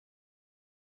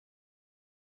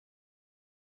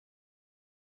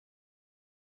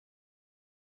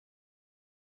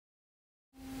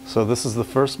So this is the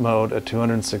first mode at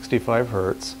 265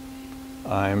 Hertz.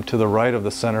 I'm to the right of the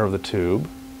center of the tube,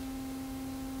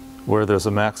 where there's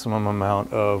a maximum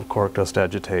amount of quark dust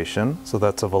agitation. So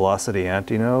that's a velocity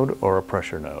antinode or a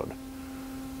pressure node.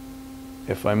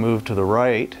 If I move to the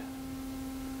right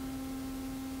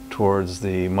towards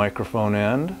the microphone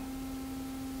end,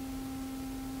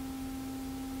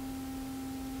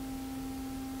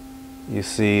 you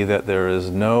see that there is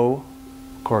no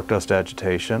quark dust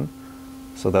agitation.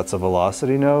 So that's a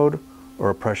velocity node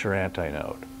or a pressure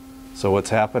antinode. So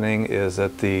what's happening is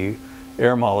that the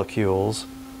air molecules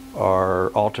are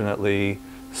alternately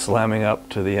slamming up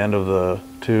to the end of the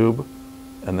tube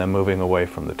and then moving away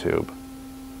from the tube.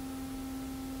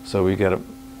 So we get a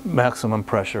maximum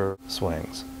pressure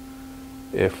swings.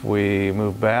 If we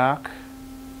move back,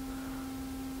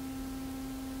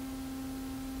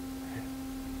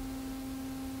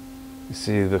 you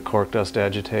see the quark dust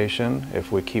agitation.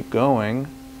 If we keep going,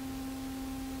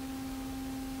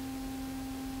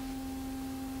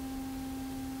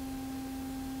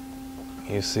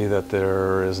 you see that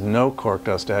there is no quark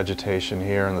dust agitation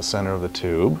here in the center of the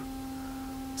tube.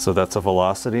 So that's a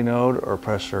velocity node or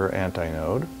pressure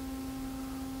antinode.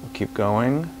 We'll keep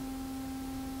going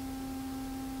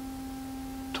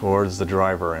towards the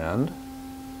driver end.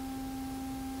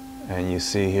 And you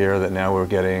see here that now we're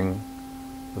getting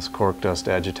this quark dust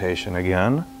agitation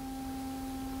again.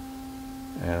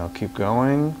 And I'll keep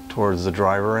going towards the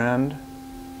driver end.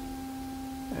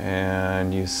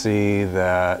 And you see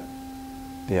that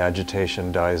the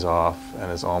agitation dies off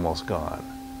and is almost gone.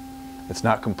 It's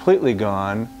not completely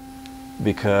gone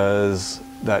because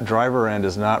that driver end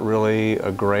is not really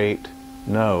a great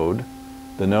node.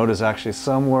 The node is actually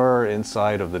somewhere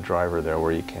inside of the driver there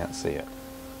where you can't see it.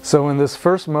 So in this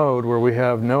first mode where we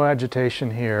have no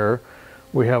agitation here,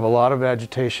 we have a lot of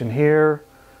agitation here,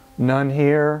 none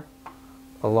here,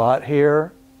 a lot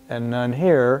here, and none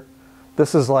here.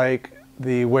 This is like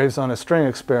the waves on a string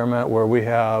experiment where we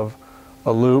have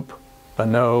a loop, a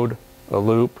node, a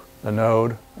loop, a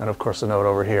node, and of course a node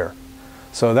over here.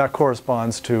 So that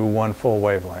corresponds to one full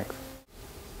wavelength.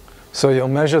 So you'll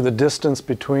measure the distance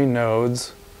between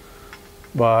nodes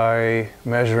by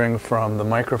measuring from the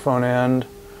microphone end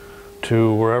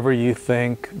to wherever you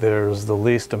think there's the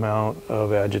least amount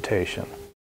of agitation.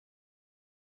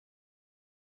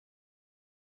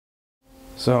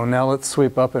 So now let's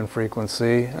sweep up in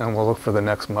frequency and we'll look for the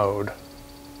next mode.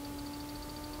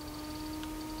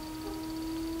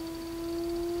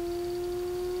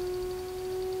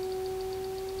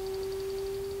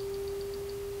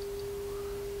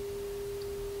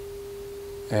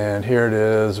 And here it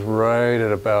is right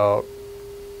at about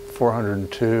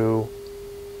 402,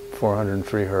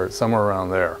 403 Hertz, somewhere around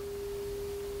there.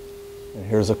 And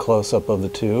here's a close-up of the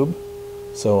tube.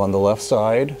 So on the left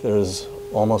side, there's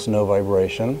almost no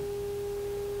vibration.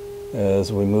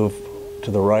 As we move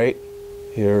to the right,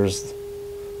 here's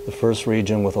the first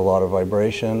region with a lot of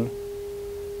vibration.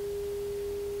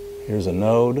 Here's a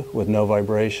node with no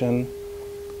vibration.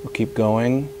 We'll keep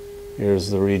going. Here's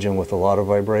the region with a lot of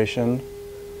vibration.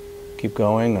 Keep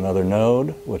going, another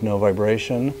node with no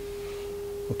vibration.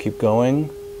 We'll keep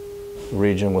going, the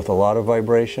region with a lot of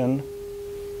vibration.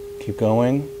 Keep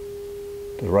going,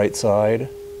 to the right side,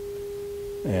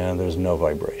 and there's no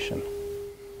vibration.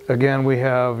 Again, we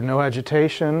have no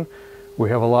agitation.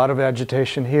 We have a lot of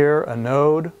agitation here, a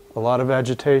node, a lot of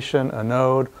agitation, a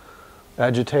node,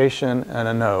 agitation, and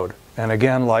a node. And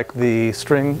again, like the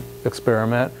string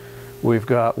experiment, we've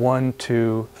got 1,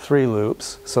 2, 3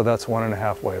 loops, so that's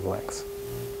 1.5 wavelengths.